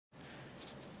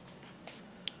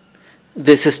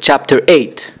This is Chapter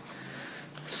 8.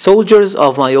 Soldiers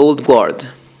of my old guard,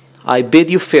 I bid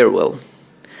you farewell.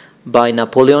 By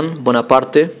Napoleon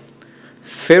Bonaparte.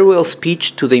 Farewell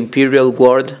speech to the Imperial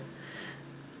Guard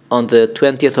on the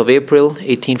 20th of April,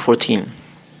 1814.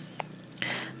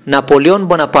 Napoleon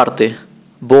Bonaparte,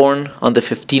 born on the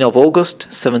 15th of August,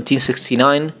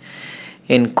 1769,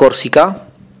 in Corsica,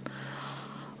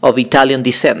 of Italian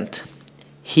descent.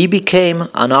 He became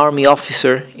an army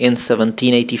officer in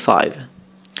 1785,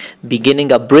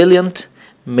 beginning a brilliant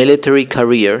military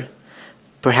career,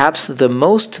 perhaps the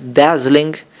most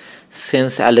dazzling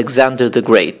since Alexander the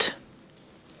Great.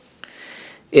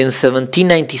 In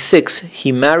 1796,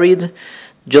 he married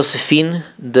Josephine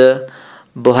de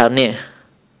Beauharnais,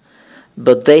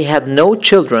 but they had no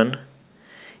children,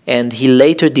 and he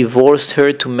later divorced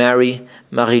her to marry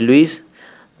Marie-Louise,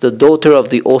 the daughter of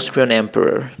the Austrian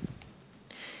emperor.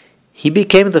 He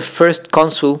became the first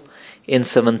consul in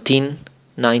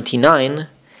 1799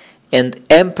 and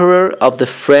emperor of the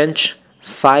French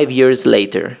 5 years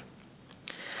later.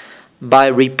 By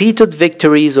repeated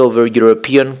victories over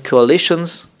European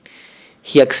coalitions,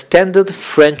 he extended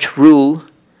French rule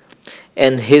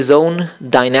and his own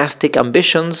dynastic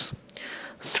ambitions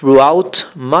throughout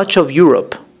much of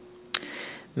Europe,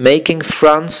 making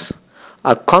France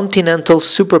a continental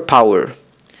superpower,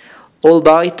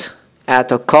 albeit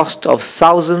at a cost of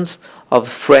thousands of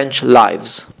French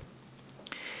lives.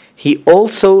 He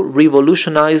also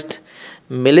revolutionized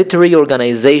military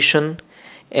organization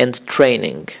and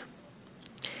training.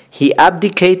 He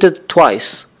abdicated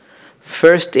twice,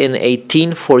 first in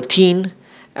 1814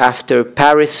 after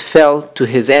Paris fell to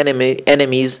his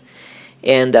enemies,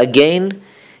 and again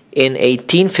in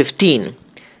 1815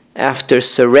 after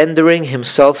surrendering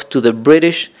himself to the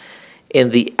British in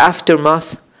the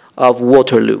aftermath of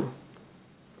Waterloo.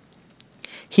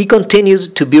 He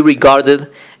continued to be regarded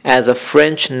as a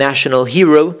French national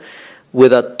hero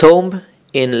with a tomb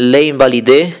in Les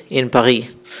Invalides in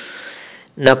Paris.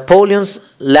 Napoleon's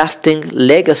lasting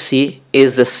legacy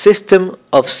is the system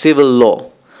of civil law,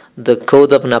 the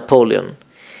Code of Napoleon,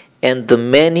 and the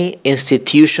many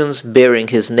institutions bearing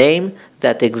his name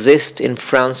that exist in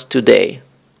France today.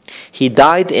 He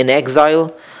died in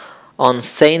exile on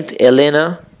Saint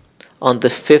Helena on the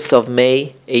 5th of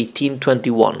May,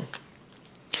 1821.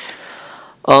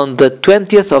 On the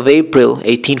 20th of April,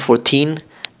 1814,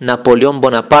 Napoleon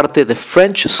Bonaparte, the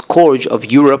French scourge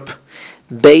of Europe,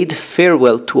 bade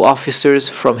farewell to officers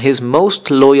from his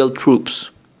most loyal troops,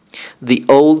 the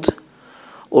Old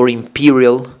or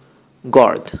Imperial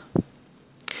Guard.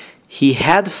 He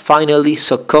had finally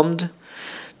succumbed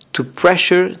to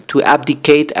pressure to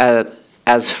abdicate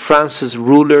as France's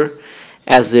ruler,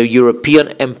 as the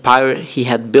European empire he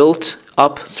had built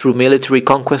up through military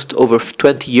conquest over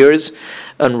 20 years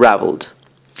unraveled.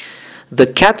 The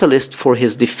catalyst for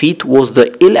his defeat was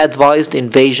the ill-advised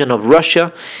invasion of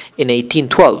Russia in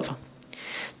 1812.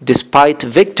 Despite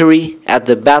victory at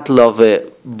the Battle of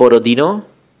Borodino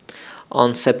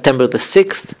on September the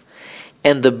 6th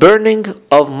and the burning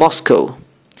of Moscow,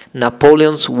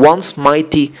 Napoleon's once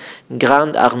mighty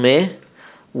Grande Armée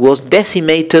was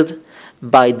decimated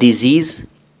by disease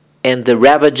and the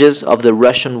ravages of the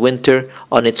Russian winter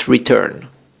on its return.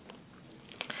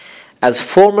 As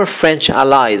former French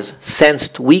allies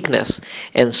sensed weakness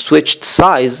and switched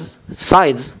sides,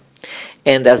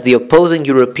 and as the opposing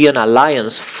European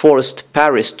alliance forced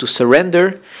Paris to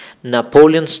surrender,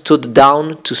 Napoleon stood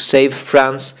down to save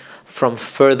France from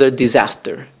further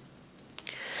disaster.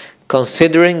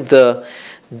 Considering the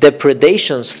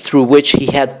depredations through which he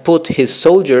had put his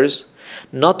soldiers,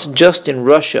 not just in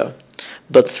Russia,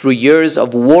 but through years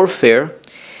of warfare,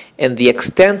 and the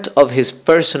extent of his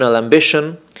personal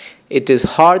ambition, it is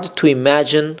hard to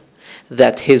imagine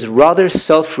that his rather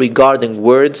self-regarding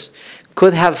words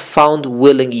could have found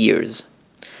willing ears.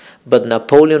 But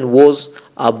Napoleon was,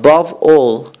 above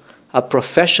all, a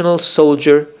professional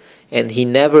soldier, and he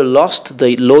never lost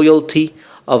the loyalty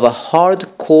of a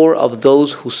hard core of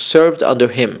those who served under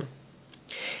him.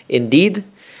 Indeed,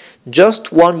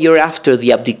 just 1 year after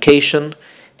the abdication,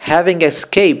 having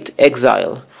escaped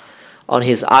exile on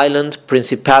his island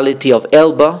Principality of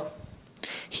Elba,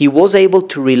 he was able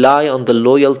to rely on the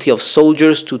loyalty of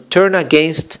soldiers to turn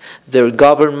against their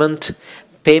government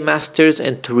paymasters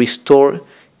and to restore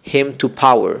him to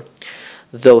power,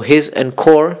 though his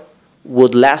encore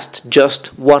would last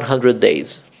just 100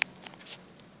 days.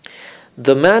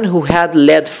 The man who had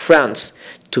led France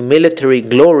to military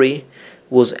glory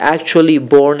was actually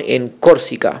born in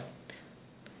Corsica,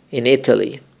 in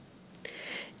Italy,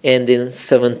 and in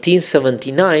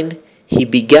 1779 he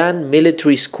began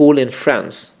military school in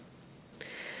France.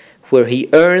 where he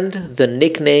earned the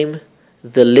nickname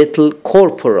the Little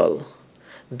Corporal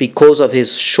because of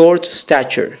his short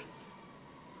stature.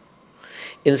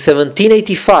 In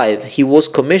 1785, he was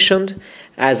commissioned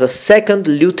as a second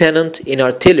lieutenant in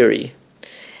artillery,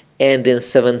 and in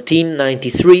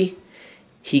 1793,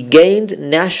 he gained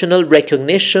national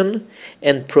recognition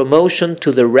and promotion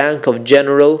to the rank of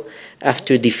general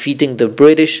after defeating the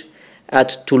British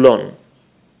at Toulon.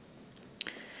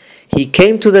 He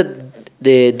came to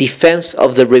the defense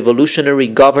of the revolutionary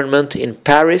government in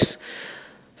Paris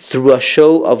through a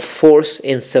show of force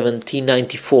in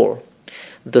 1794,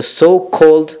 the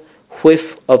so-called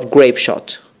whiff of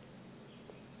grapeshot.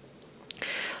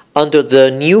 Under the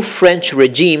new French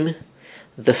regime,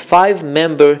 the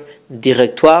five-member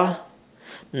Directoire,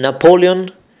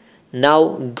 Napoleon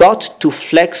now got to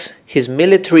flex his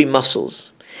military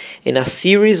muscles. In a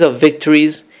series of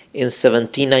victories in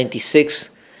 1796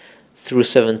 through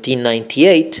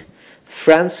 1798,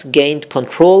 France gained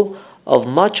control of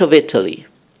much of Italy,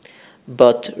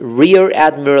 but Rear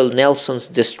Admiral Nelson's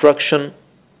destruction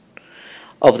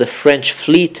of the French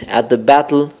fleet at the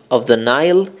Battle of the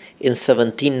Nile in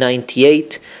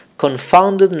 1798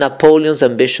 confounded Napoleon's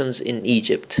ambitions in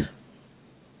Egypt.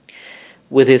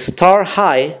 With his star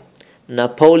high,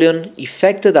 Napoleon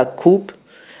effected a coup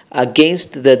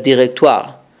against the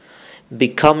Directoire,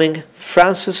 becoming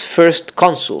France's first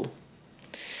consul,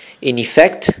 in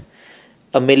effect,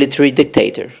 a military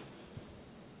dictator.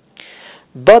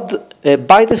 But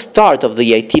by the start of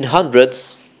the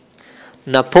 1800s,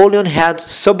 Napoleon had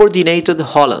subordinated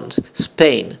Holland,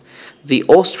 Spain, the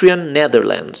Austrian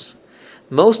Netherlands,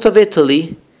 most of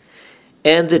Italy,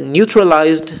 and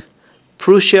neutralized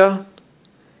Prussia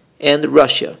and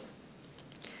Russia.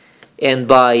 And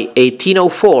by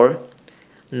 1804,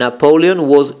 Napoleon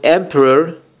was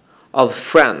Emperor of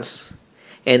France,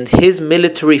 and his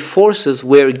military forces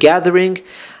were gathering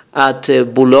at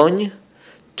Boulogne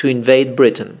to invade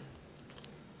Britain.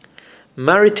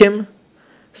 Maritime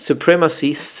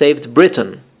supremacy saved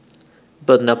Britain,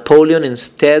 but Napoleon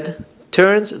instead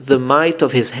turned the might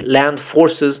of his land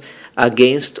forces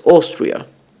against Austria,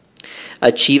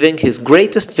 achieving his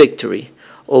greatest victory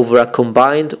over a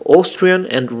combined Austrian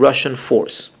and Russian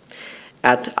force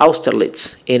at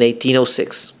Austerlitz in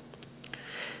 1806.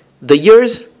 The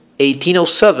years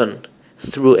 1807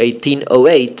 through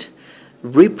 1808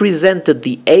 represented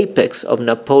the apex of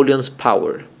Napoleon's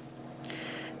power.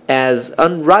 As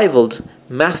unrivaled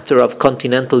master of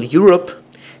continental Europe,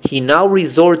 he now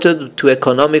resorted to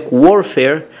economic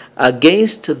warfare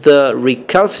against the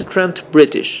recalcitrant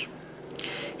British.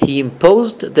 He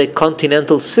imposed the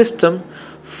continental system,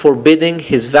 forbidding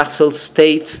his vassal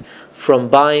states from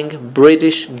buying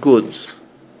British goods.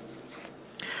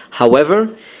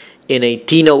 However, in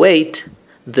 1808,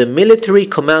 the military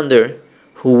commander,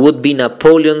 who would be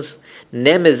Napoleon's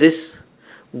nemesis,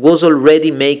 was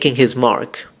already making his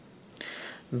mark.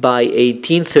 By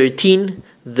 1813,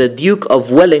 the Duke of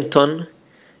Wellington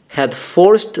had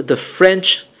forced the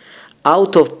French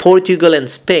out of Portugal and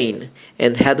Spain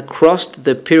and had crossed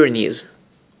the Pyrenees,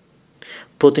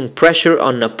 putting pressure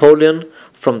on Napoleon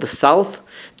from the south,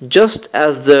 just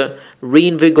as the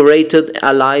reinvigorated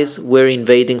Allies were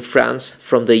invading France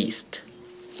from the east.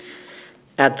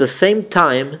 At the same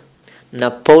time,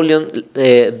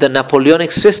 the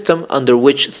Napoleonic system, under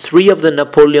which three of the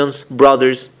Napoleon's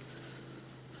brothers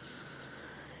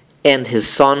and his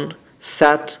son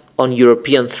sat on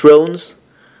European thrones,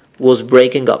 was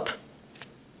breaking up.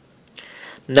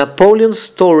 Napoleon's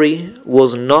story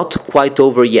was not quite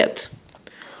over yet.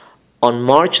 On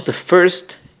March the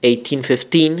 1st,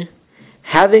 1815,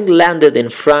 having landed in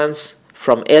France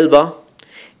from Elba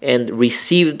and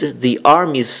received the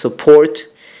army's support,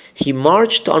 he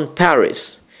marched on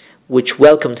Paris, which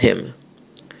welcomed him.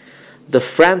 The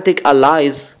frantic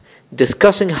allies,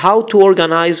 discussing how to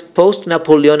organize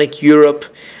post-Napoleonic Europe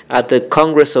at the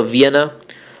Congress of Vienna,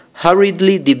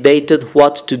 hurriedly debated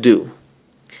what to do.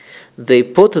 They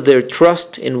put their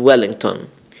trust in Wellington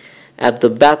at the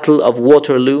Battle of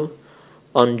Waterloo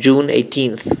on June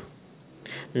 18th.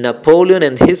 Napoleon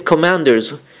and his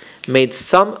commanders made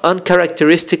some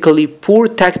uncharacteristically poor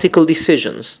tactical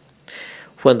decisions.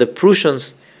 When the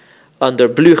Prussians under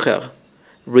Blücher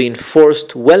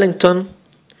reinforced Wellington,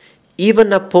 even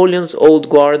Napoleon's old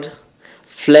guard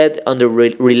fled under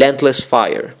relentless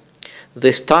fire.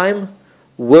 This time,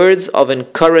 words of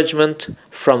encouragement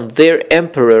from their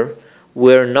emperor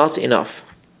were not enough.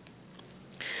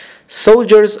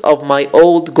 Soldiers of my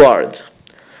old guard,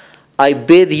 I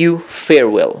bid you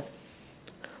farewell.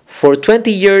 For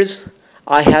 20 years,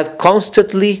 I have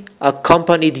constantly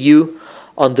accompanied you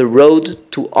on the road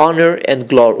to honor and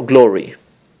glory.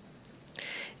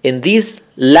 In these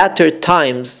latter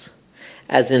times,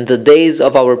 as in the days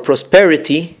of our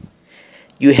prosperity,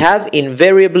 you have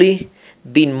invariably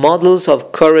been models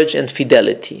of courage and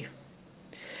fidelity.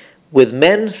 With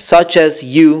men such as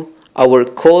you, our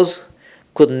cause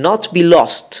could not be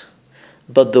lost,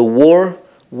 but the war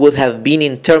would have been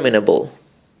interminable.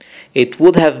 It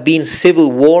would have been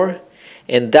civil war,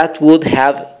 and that would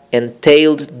have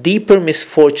entailed deeper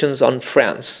misfortunes on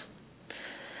France.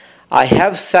 I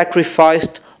have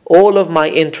sacrificed all of my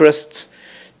interests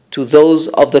to those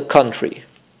of the country.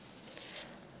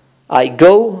 I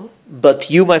go, but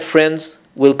you, my friends,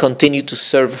 will continue to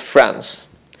serve France.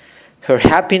 Her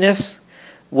happiness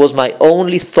was my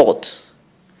only thought.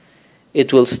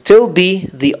 It will still be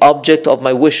the object of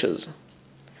my wishes.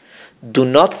 Do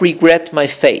not regret my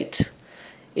fate.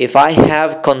 If I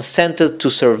have consented to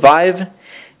survive,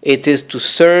 it is to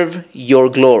serve your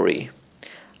glory.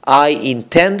 I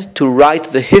intend to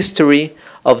write the history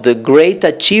of the great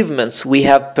achievements we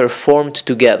have performed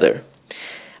together.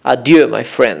 Adieu, my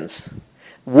friends.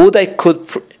 Would I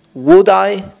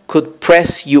could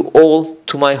press you all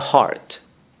to my heart.